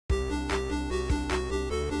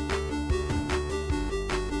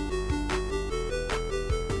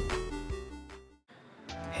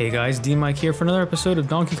Hey guys, DMic here for another episode of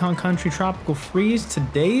Donkey Kong Country Tropical Freeze.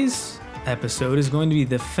 Today's episode is going to be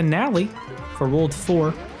the finale for World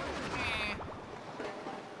 4.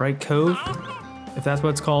 Right, Cove, if that's what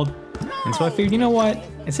it's called. And so I figured, you know what?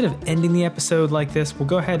 Instead of ending the episode like this, we'll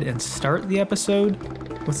go ahead and start the episode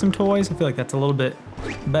with some toys. I feel like that's a little bit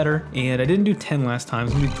better. And I didn't do 10 last time,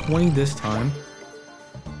 so I'm gonna do 20 this time.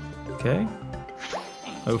 Okay.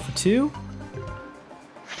 0 for 2.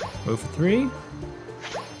 0 for 3.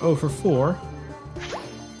 0 for 4.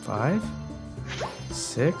 5.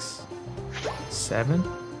 6. 7.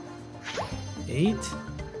 8.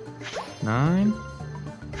 9.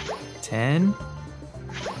 10.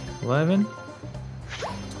 11.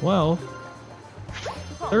 12.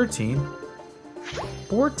 13.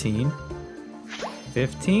 14.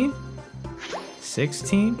 15.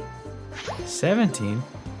 16. 17.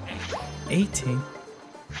 18.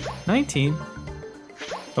 19.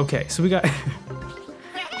 Okay, so we got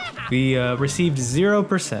we received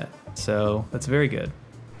 0%, so that's very good.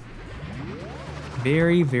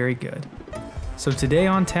 Very, very good. So today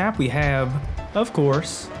on tap we have, of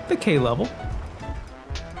course, the K level.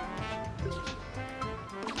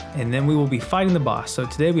 And then we will be fighting the boss. So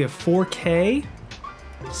today we have 4K,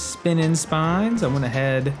 spinning spines. I went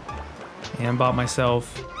ahead and bought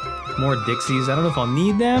myself more Dixies. I don't know if I'll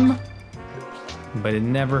need them, but it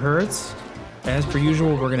never hurts. As per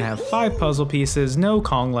usual, we're gonna have 5 puzzle pieces, no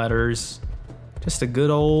Kong letters, just a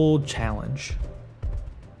good old challenge.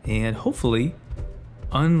 And hopefully,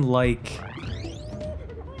 unlike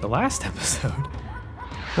the last episode,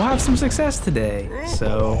 we'll have some success today.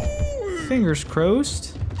 So, fingers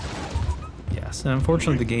crossed. Yes, and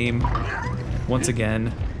unfortunately the game, once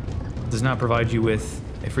again, does not provide you with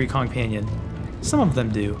a free companion. Some of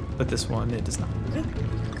them do, but this one, it does not.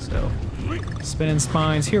 So, spinning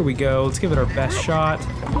spines, here we go. Let's give it our best shot.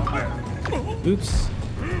 Oops.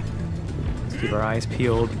 Let's keep our eyes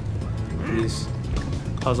peeled for these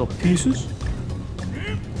puzzle pieces.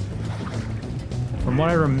 From what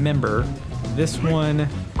I remember, this one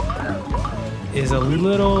is a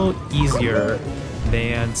little easier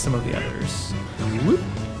than some of the others. Whoop.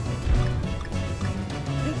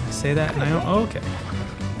 Say that and I don't, oh, okay.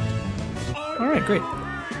 Alright, great.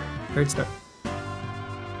 Great start.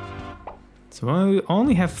 So I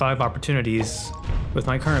only have 5 opportunities with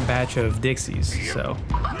my current batch of Dixies, so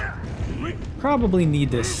probably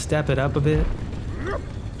need to step it up a bit.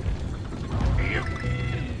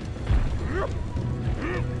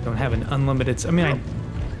 Don't have an unlimited, I mean,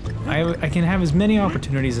 I can have as many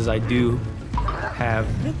opportunities as I do have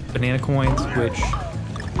banana coins, which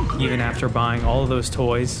even after buying all of those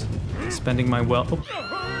toys, spending my wealth,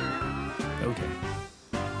 okay.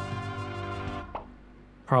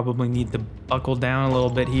 Probably need to buckle down a little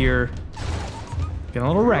bit here. Getting a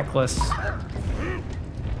little reckless.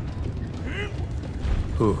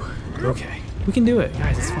 Ooh, okay. We can do it,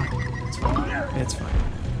 guys, it's fine. It's fine, it's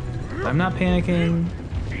fine. I'm not panicking.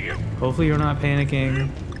 Hopefully you're not panicking.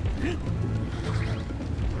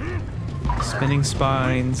 Spinning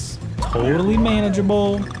spines, totally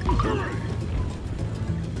manageable.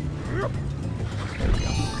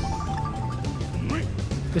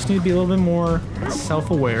 Just need to be a little bit more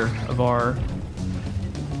self-aware of our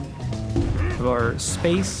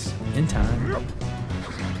space and time.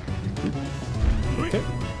 Okay.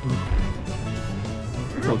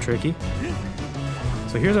 It's a little tricky.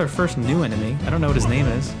 So here's our first new enemy. I don't know what his name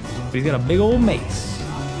is, but he's got a big old mace.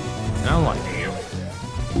 And I don't like it.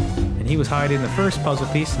 And he was hiding in the first puzzle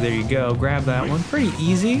piece, so there you go. Grab that one. Pretty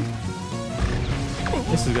easy.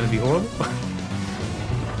 This is gonna be horrible.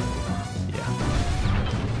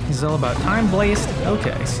 This is all about time blazed.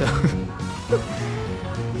 Okay, so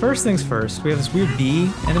first things first, we have this weird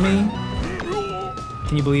bee enemy.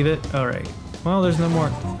 Can you believe it? All right. Well, there's no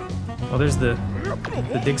more. Well, there's the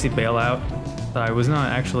Dixie bailout that I was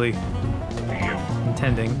not actually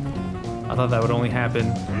intending. I thought that would only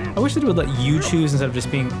happen. I wish it would let you choose instead of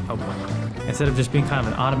just being instead of just being kind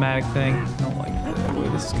of an automatic thing. I don't like the way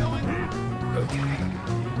this is going. Okay.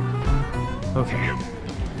 Okay.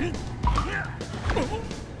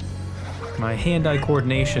 My hand-eye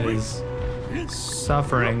coordination is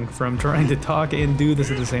suffering from trying to talk and do this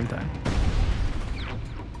at the same time.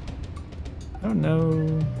 I don't know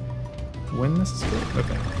when this is good.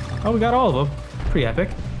 Okay. Oh, we got all of them. Pretty epic.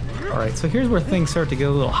 Alright, so here's where things start to get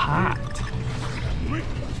a little hot.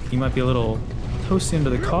 You might be a little toasty under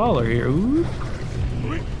the collar here. Ooh.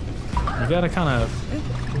 You gotta kind of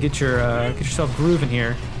get yourself grooving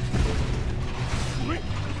here.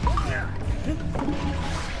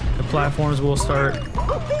 Platforms will start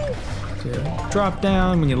to drop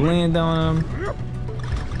down when you land on them.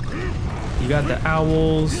 You got the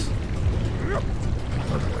owls.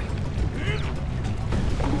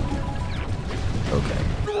 Okay.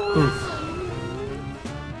 Oof.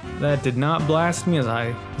 That did not blast me as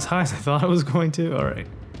high as I thought it was going to. All right.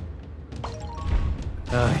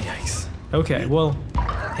 Yikes. Okay, well,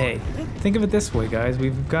 hey, think of it this way, guys.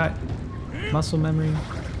 We've got muscle memory.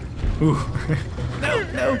 Ooh.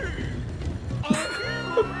 No.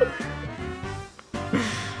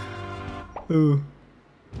 Ooh.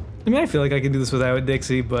 I mean, I feel like I can do this without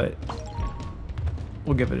Dixie, but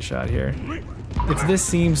we'll give it a shot here. If this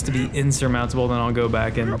seems to be insurmountable, then I'll go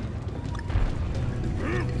back and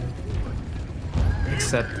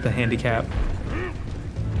accept the handicap.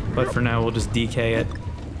 But for now, we'll just DK it.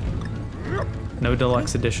 No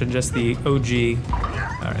deluxe edition, just the OG.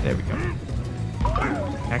 Alright, there we go.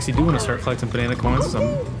 I actually do want to start collecting banana coins,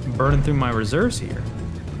 so I'm burning through my reserves here.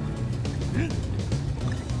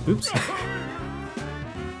 Oops.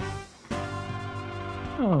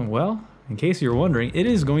 Oh, well, in case you're wondering, it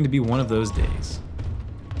is going to be one of those days.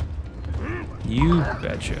 You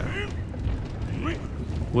betcha.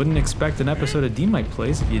 Wouldn't expect an episode of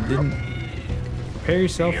DMicPlays if you didn't prepare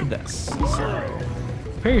yourself for this. So,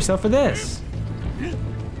 prepare yourself for this.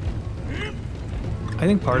 I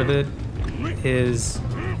think part of it is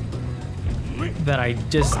that I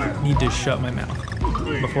just need to shut my mouth.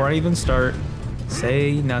 Before I even start,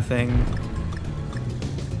 say nothing.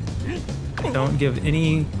 Don't give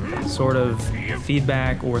any sort of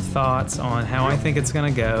feedback or thoughts on how I think it's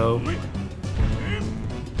gonna go.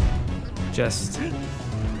 Just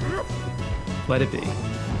let it be.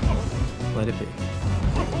 Let it be.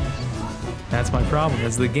 That's my problem,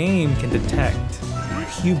 is the game can detect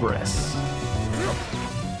hubris.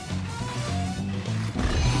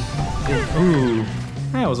 Ooh,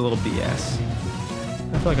 that was a little BS.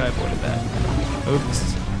 I feel like I avoided that.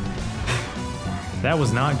 Oops. That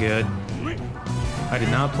was not good. I did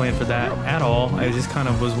not plan for that at all. I just kind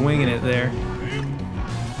of was winging it there.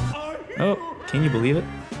 Oh, can you believe it?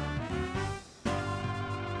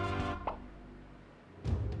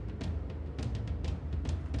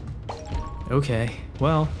 Okay,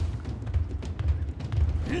 well,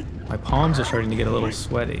 my palms are starting to get a little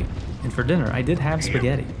sweaty. And for dinner, I did have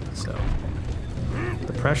spaghetti, so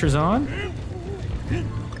the pressure's on. I'm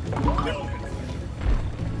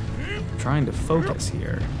trying to focus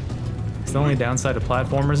here. It's the only downside of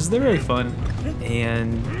platformers is they're very fun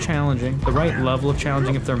and challenging. The right level of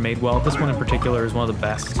challenging if they're made well. This one in particular is one of the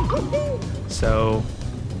best. So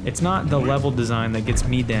it's not the level design that gets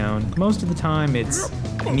me down. Most of the time it's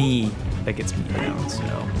me that gets me down, so.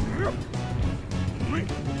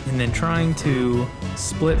 And then trying to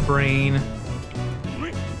split brain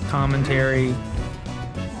commentary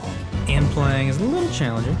and playing is a little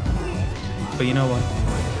challenging. But you know what?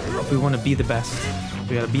 If we want to be the best,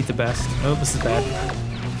 we gotta beat the best. Oh, this is bad.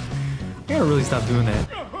 I gotta really stop doing that.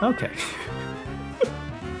 Okay.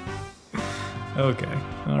 Okay.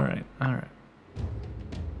 Alright. Alright.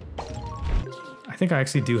 I think I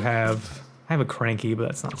actually do have... I have a cranky, but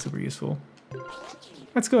that's not super useful.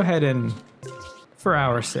 Let's go ahead and, for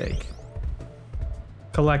our sake,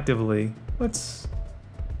 collectively, let's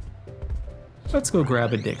go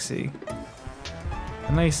grab a Dixie.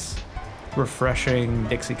 A nice, refreshing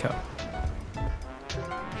Dixie cup.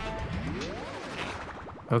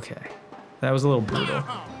 Okay, that was a little brutal.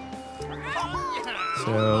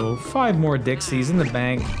 So, 5 more Dixies in the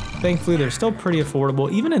bank. Thankfully, they're still pretty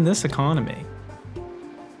affordable, even in this economy.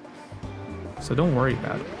 So don't worry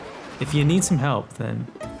about it. If you need some help, then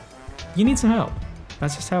you need some help.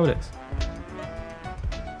 That's just how it is.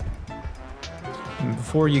 And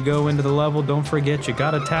before you go into the level, don't forget you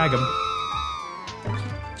gotta tag them.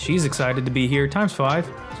 She's excited to be here, ×5.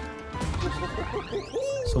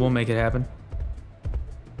 So we'll make it happen.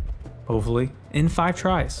 Hopefully, in 5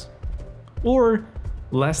 tries. Or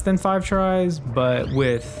less than 5 tries, but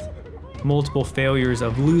with multiple failures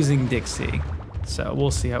of losing Dixie. So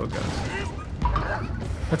we'll see how it goes.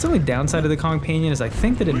 That's the only downside of the companion is I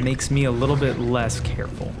think that it makes me a little bit less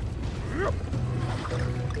careful.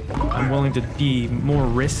 I'm willing to be more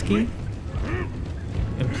risky,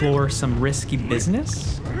 implore some risky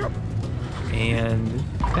business, and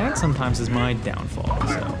that sometimes is my downfall,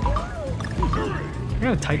 so I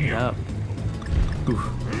gotta tighten it up. Ooh.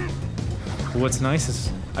 What's nice is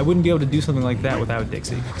I wouldn't be able to do something like that without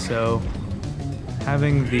Dixie, so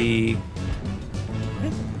having the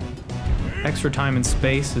extra time and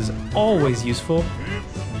space is always useful.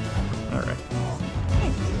 Alright.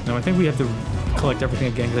 Now I think we have to collect everything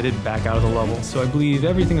again because I did back out of the level. So I believe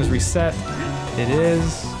everything is reset. It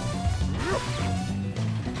is.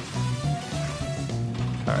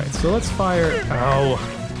 Alright, so let's fire... Oh.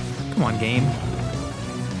 Come on, game.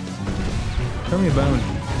 Throw me a bone.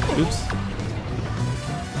 Oops.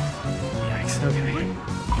 Yikes, okay.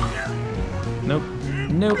 Nope.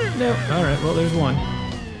 Nope, nope. Alright, well, there's one.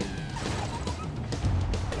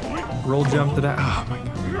 Roll jump to that. Oh my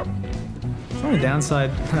god. It's the only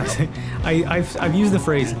downside. I've used the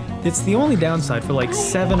phrase, it's the only downside for like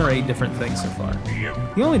 7 or 8 different things so far.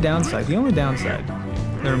 The only downside, there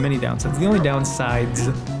are many downsides. The only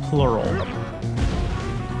downsides, plural,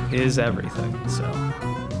 is everything, so.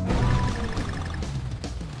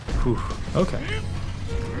 Whew, okay.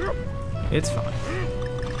 It's fine.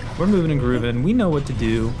 We're moving and grooving. We know what to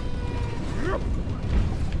do.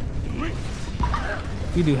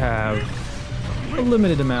 We do have a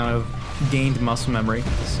limited amount of gained muscle memory,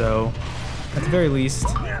 so at the very least.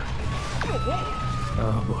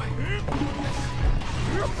 Oh boy.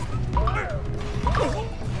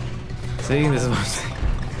 See, this is what I'm saying.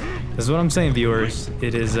 This is what I'm saying, viewers.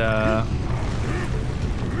 It is it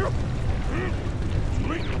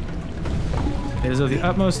is of the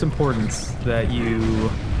utmost importance that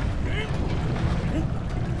you.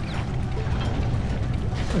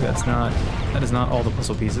 That is not all the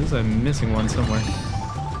puzzle pieces. I'm missing one somewhere.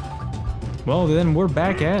 Well, then we're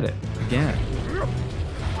back at it again.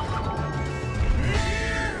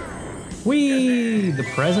 Whee! The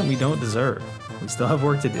present we don't deserve. We still have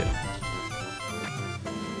work to do.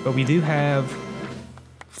 But we do have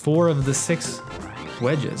 4 of the 6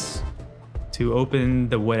 wedges to open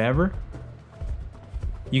the whatever.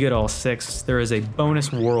 You get all 6. There is a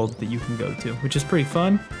bonus world that you can go to, which is pretty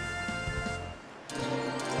fun.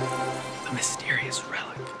 The mysterious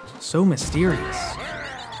relic. So mysterious.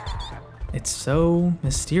 It's so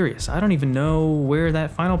mysterious. I don't even know where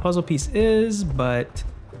that final puzzle piece is, but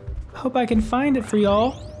I hope I can find it for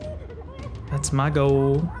y'all. That's my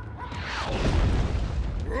goal.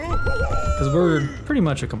 Because we're pretty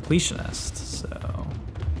much a completionist, so.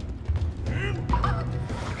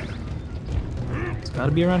 It's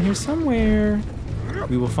gotta be around here somewhere.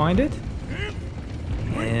 We will find it,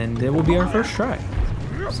 and it will be our first try.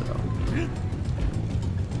 So,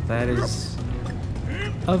 that is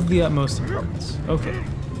of the utmost importance. Okay.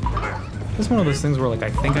 It's one of those things where like I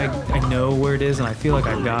think I know where it is and I feel like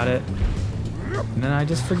I've got it, and then I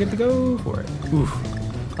just forget to go for it. Oof.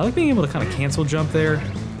 I like being able to kind of cancel jump there,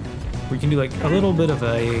 where you can do like a little bit of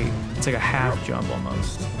it's like a half jump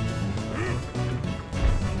almost.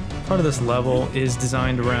 Part of this level is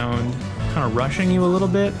designed around kind of rushing you a little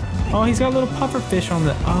bit. Oh, he's got a little puffer fish on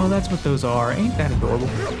the, oh, that's what those are. Ain't that adorable?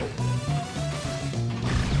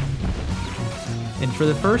 And for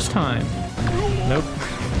the first time, nope.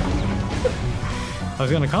 I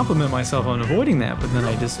was gonna compliment myself on avoiding that, but then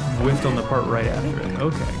I just whiffed on the part right after it.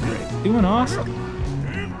 Okay, great. Doing awesome.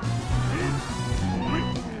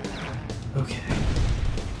 Okay.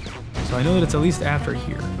 So I know that it's at least after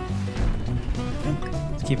here.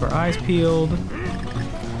 Let's keep our eyes peeled.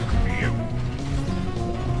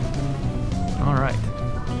 All right.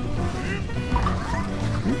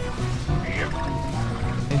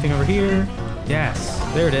 Anything over here? Yes,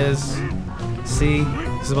 there it is. See,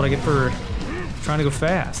 this is what I get for trying to go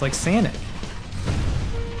fast, like Sonic.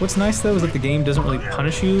 What's nice though is that the game doesn't really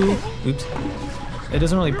punish you. Oops. It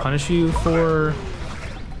doesn't really punish you for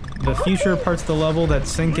the future parts of the level that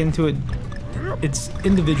sink into it. It's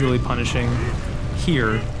individually punishing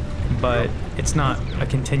here, but it's not a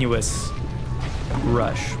continuous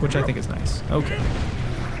rush, which I think is nice. Okay.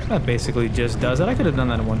 That basically just does it. I could have done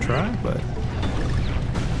that in one try, but.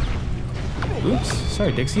 Oops,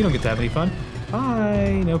 sorry Dixie, you don't get to have any fun.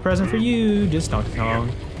 Bye, no present for you, just Donkey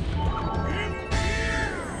Kong.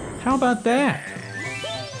 How about that?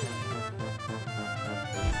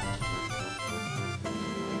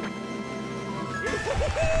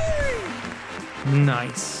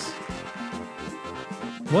 Nice.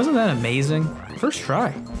 Wasn't that amazing? First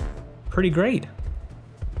try. Pretty great.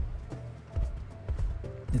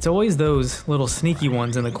 It's always those little sneaky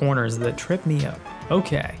ones in the corners that trip me up.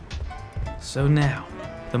 Okay. So now,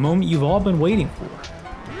 the moment you've all been waiting for,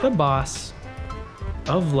 the boss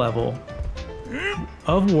of level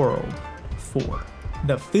of World 4,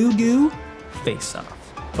 the Fugu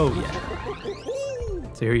Face-Off. Oh yeah.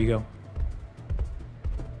 So here you go.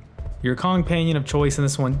 Your companion of choice in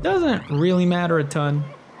this one doesn't really matter a ton.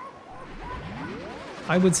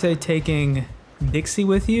 I would say taking Dixie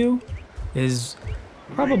with you is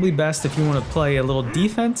probably best if you want to play a little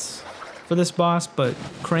defense for this boss, but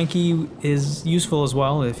Cranky is useful as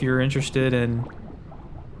well if you're interested in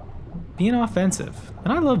being offensive.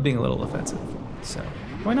 And I love being a little offensive, so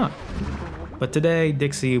why not? But today,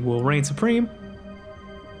 Dixie will reign supreme.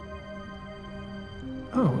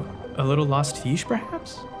 Oh, a little lost fiche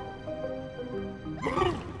perhaps?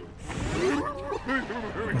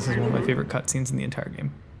 This is one of my favorite cutscenes in the entire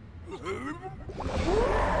game.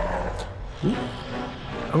 Ooh.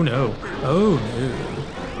 Oh no. Oh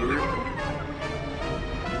no.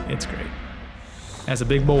 It's great. As a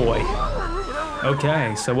big boy.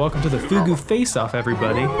 Okay, so welcome to the Fugu face-off,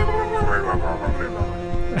 everybody.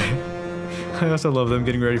 I also love them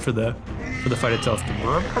getting ready for the fight itself.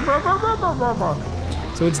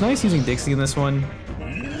 So it's nice using Dixie in this one.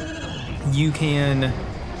 You can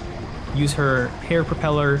use her hair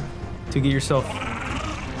propeller to get yourself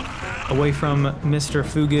away from Mr.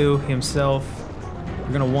 Fugu himself.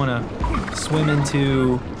 You're gonna wanna swim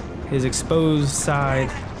into his exposed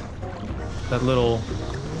side, that little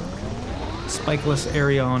spikeless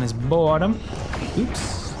area on his bottom.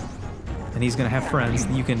 Oops. And he's gonna have friends.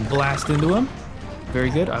 You can blast into him. Very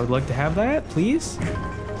good. I would like to have that, please.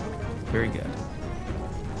 Very good.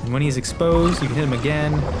 And when he's exposed, you can hit him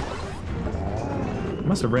again.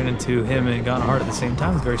 I must have ran into him and gotten hard at the same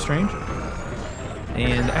time. It's very strange.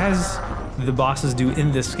 And as the bosses do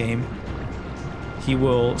in this game, he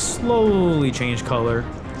will slowly change color,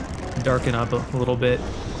 darken up a little bit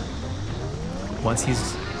once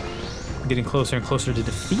he's getting closer and closer to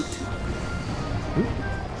defeat. Ooh.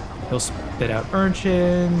 He'll spit out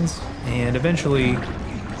urchins and eventually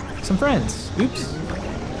some friends. Oops.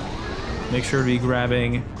 Make sure to be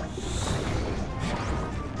grabbing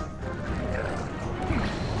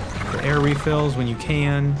the air refills when you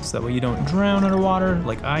can, so that way you don't drown underwater.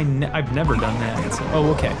 Like I've never done that. So,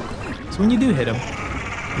 oh, okay. So when you do hit him,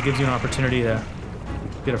 it gives you an opportunity to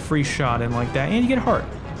get a free shot in like that, and you get a heart.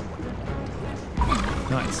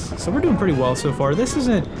 Nice. So we're doing pretty well so far. This is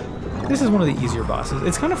one of the easier bosses.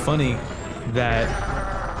 It's kind of funny that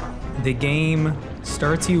the game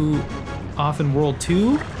starts you off in World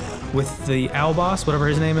 2 with the owl boss, whatever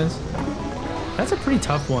his name is. That's a pretty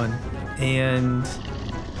tough one, and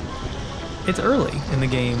it's early in the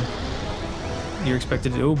game. You're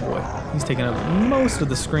expected to, oh boy, he's taking up most of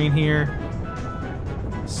the screen here.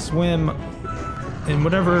 Swim in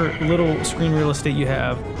whatever little screen real estate you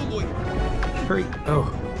have. Hurry, oh.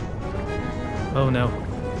 Oh no.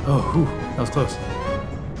 Oh, whew, that was close.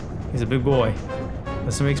 He's a big boy.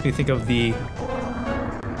 This makes me think of the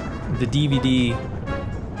DVD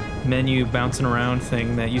menu bouncing around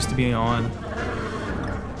thing that used to be on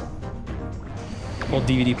old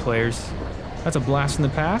DVD players. That's a blast from the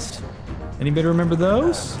past. Anybody remember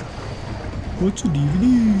those? What's a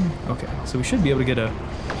DVD? Okay, so we should be able to get a...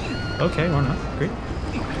 Okay, why not? Great.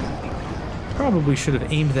 Probably should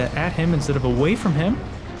have aimed that at him instead of away from him.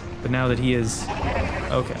 But now that he is...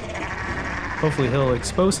 Okay. Hopefully he'll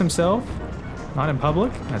expose himself. Not in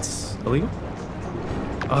public. That's illegal.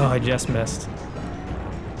 Oh, I just missed.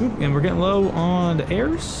 Oop, and we're getting low on the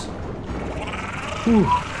airs. Ooh.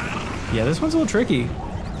 Yeah, this one's a little tricky.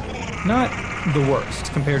 Not the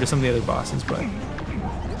worst compared to some of the other bosses, but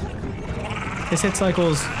his hit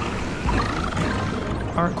cycles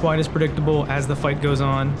aren't quite as predictable as the fight goes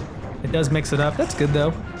on. It does mix it up. That's good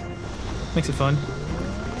though. Makes it fun.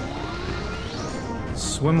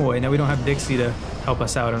 Swim away. Now we don't have Dixie to help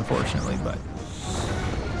us out, unfortunately, but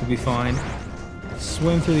we'll be fine.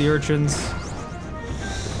 Swim through the urchins.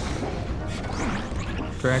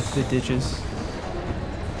 Drag through the ditches.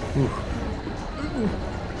 Ooh.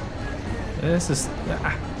 This is...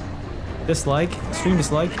 dislike? Extreme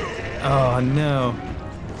dislike? Oh, no.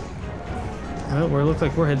 Well, we look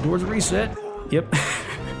like we're headed towards reset. Yep.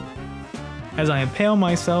 As I impale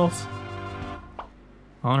myself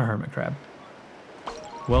on a hermit crab.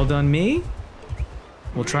 Well done, me.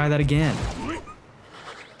 We'll try that again.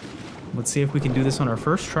 Let's see if we can do this on our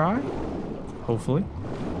first try. Hopefully.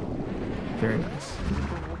 Very nice.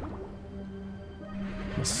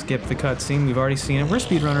 We'll skip the cutscene. We've already seen it. We're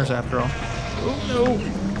speedrunners after all. Oh no!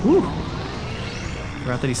 Whew.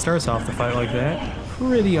 Forgot that he starts off the fight like that.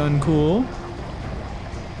 Pretty uncool.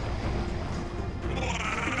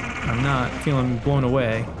 I'm not feeling blown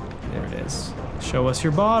away. There it is. Show us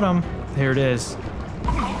your bottom. There it is.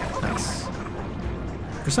 Nice.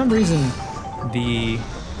 For some reason, the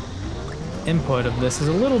input of this is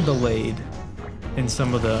a little delayed in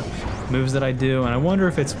some of the moves that I do, and I wonder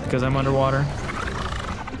if it's because I'm underwater.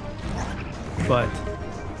 But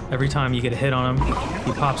every time you get a hit on him,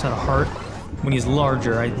 he pops out a heart. When he's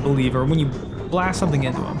larger, I believe, or when you blast something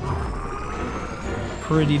into him.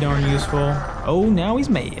 Pretty darn useful. Oh, now he's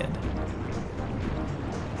mad.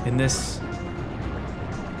 In this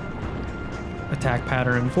attack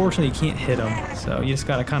pattern, unfortunately, you can't hit him. So you just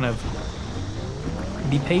gotta kind of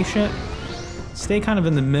be patient. Stay kind of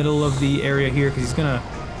in the middle of the area here, because he's gonna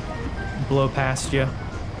blow past you.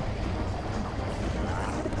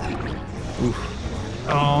 Oof.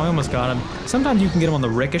 I almost got him. Sometimes you can get him on the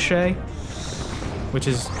ricochet, which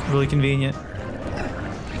is really convenient.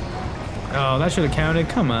 Oh, that should have counted.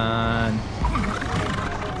 Come on.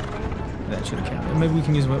 That should have counted. Maybe we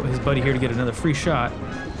can use his buddy here to get another free shot.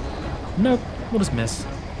 Nope, we'll just miss.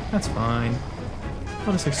 That's fine.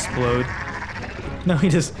 I'll just explode. No, he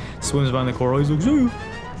just swims behind the coral. He's like, "See,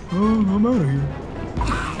 I'm out of here."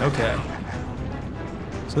 Okay.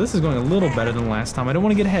 So this is going a little better than last time. I don't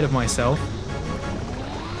want to get ahead of myself.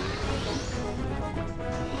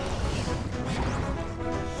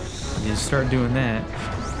 You start doing that,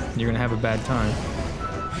 you're gonna have a bad time.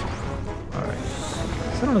 Alright.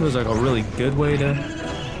 So I don't know if there's like a really good way to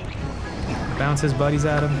bounce his buddies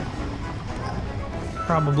at him.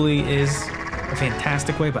 Probably is a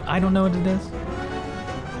fantastic way, but I don't know what it is.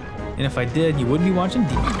 And if I did, you wouldn't be watching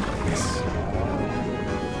DMicPlays.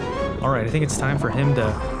 Alright, I think it's time for him to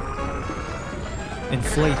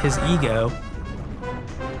inflate his ego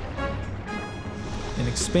and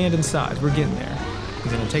expand in size. We're getting there.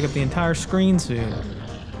 He's gonna take up the entire screen soon.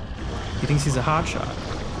 He thinks he's a hotshot.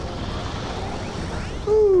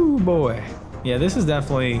 Ooh, boy. Yeah, this is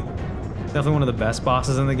definitely one of the best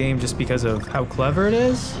bosses in the game just because of how clever it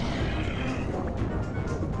is.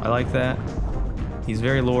 I like that. He's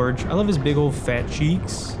very large. I love his big old fat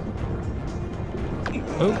cheeks.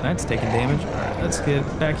 Oh, that's taking damage. All right, let's get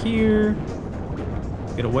back here.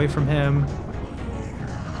 Get away from him.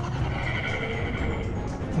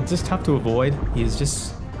 It's just tough to avoid. He's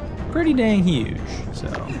just pretty dang huge. So,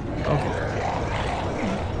 okay.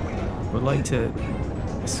 Would like to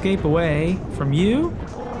escape away from you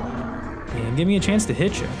and give me a chance to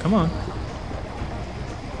hit you. Come on.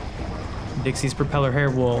 Dixie's propeller hair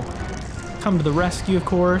will come to the rescue, of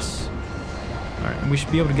course. All right, and we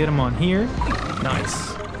should be able to get him on here.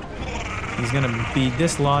 Nice. He's gonna be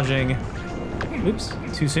dislodging. Oops,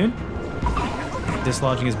 too soon.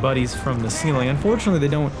 Dislodging his buddies from the ceiling. Unfortunately, they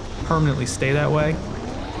don't permanently stay that way.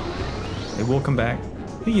 They will come back.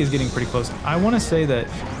 He is getting pretty close. I want to say that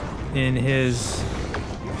in his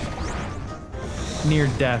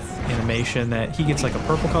near-death animation that he gets like a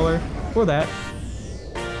purple color, or that.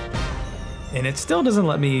 And it still doesn't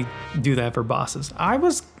let me do that for bosses. I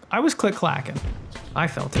was click-clacking. I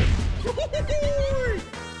felt it.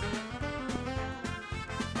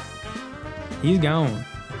 He's gone.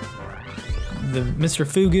 The Mr.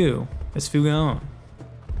 Fugu is Fugon.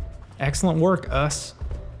 Excellent work, us.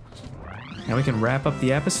 Now we can wrap up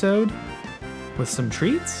the episode with some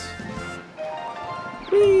treats.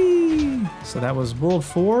 Whee! So that was World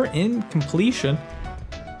 4 in completion.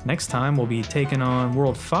 Next time we'll be taking on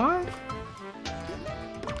World 5.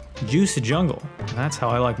 Juice Jungle. That's how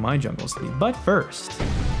I like my jungles to be. But first,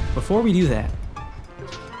 before we do that,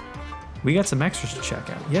 we got some extras to check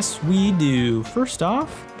out. Yes, we do. First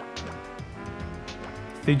off,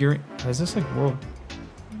 figuring, is this like world?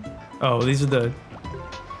 Oh, these are the,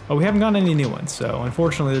 oh, we haven't gotten any new ones. So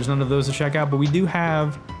unfortunately there's none of those to check out, but we do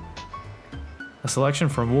have a selection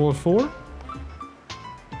from World 4.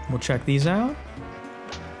 We'll check these out.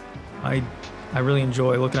 I really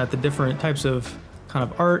enjoy looking at the different types of kind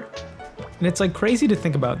of art. And it's like crazy to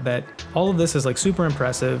think about that all of this is like super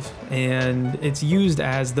impressive and it's used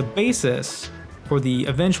as the basis for the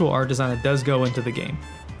eventual art design that does go into the game.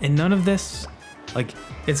 And none of this, like,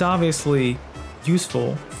 it's obviously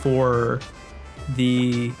useful for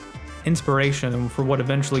the inspiration and for what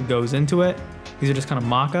eventually goes into it. These are just kind of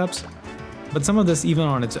mock-ups. But some of this, even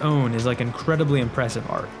on its own, is like incredibly impressive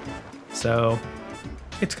art. So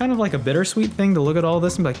it's kind of like a bittersweet thing to look at all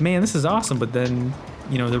this and be like, man, this is awesome. But then,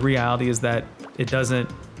 you know, the reality is that it doesn't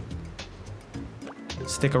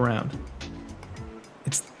stick around.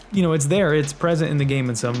 It's, you know, it's there, it's present in the game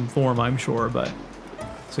in some form, I'm sure, but.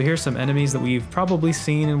 So here's some enemies that we've probably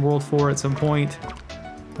seen in World 4 at some point.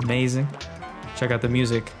 Amazing. Check out the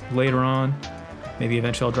music later on. Maybe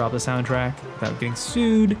eventually I'll drop the soundtrack without getting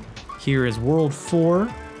sued. Here is World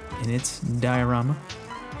 4 in its diorama.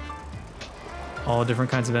 All different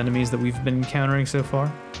kinds of enemies that we've been encountering so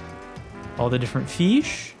far. All the different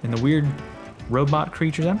fish and the weird robot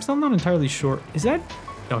creatures. I'm still not entirely sure. Is that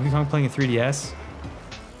Donkey Kong playing a 3DS?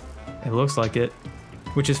 It looks like it,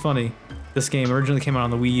 which is funny. This game originally came out on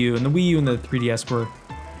the Wii U, and the Wii U and the 3DS were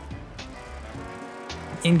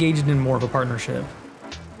engaged in more of a partnership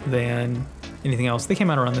than anything else. They came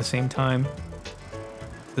out around the same time.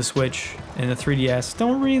 The Switch and the 3DS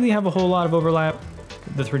don't really have a whole lot of overlap.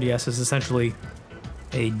 The 3DS is essentially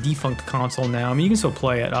a defunct console now. I mean, you can still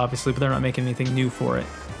play it, obviously, but they're not making anything new for it.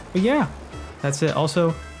 But yeah, that's it.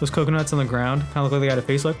 Also, those coconuts on the ground kind of look like they got a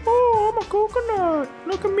face like, oh, I'm a coconut.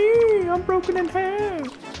 Look at me. I'm broken in half.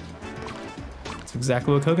 That's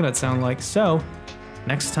exactly what coconuts sound like. So,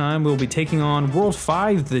 Next time, we'll be taking on World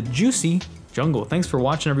 5, the Juicy Jungle. Thanks for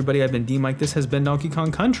watching, everybody. I've been DMic. This has been Donkey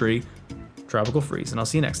Kong Country Tropical Freeze, and I'll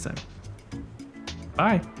see you next time.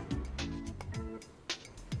 Bye.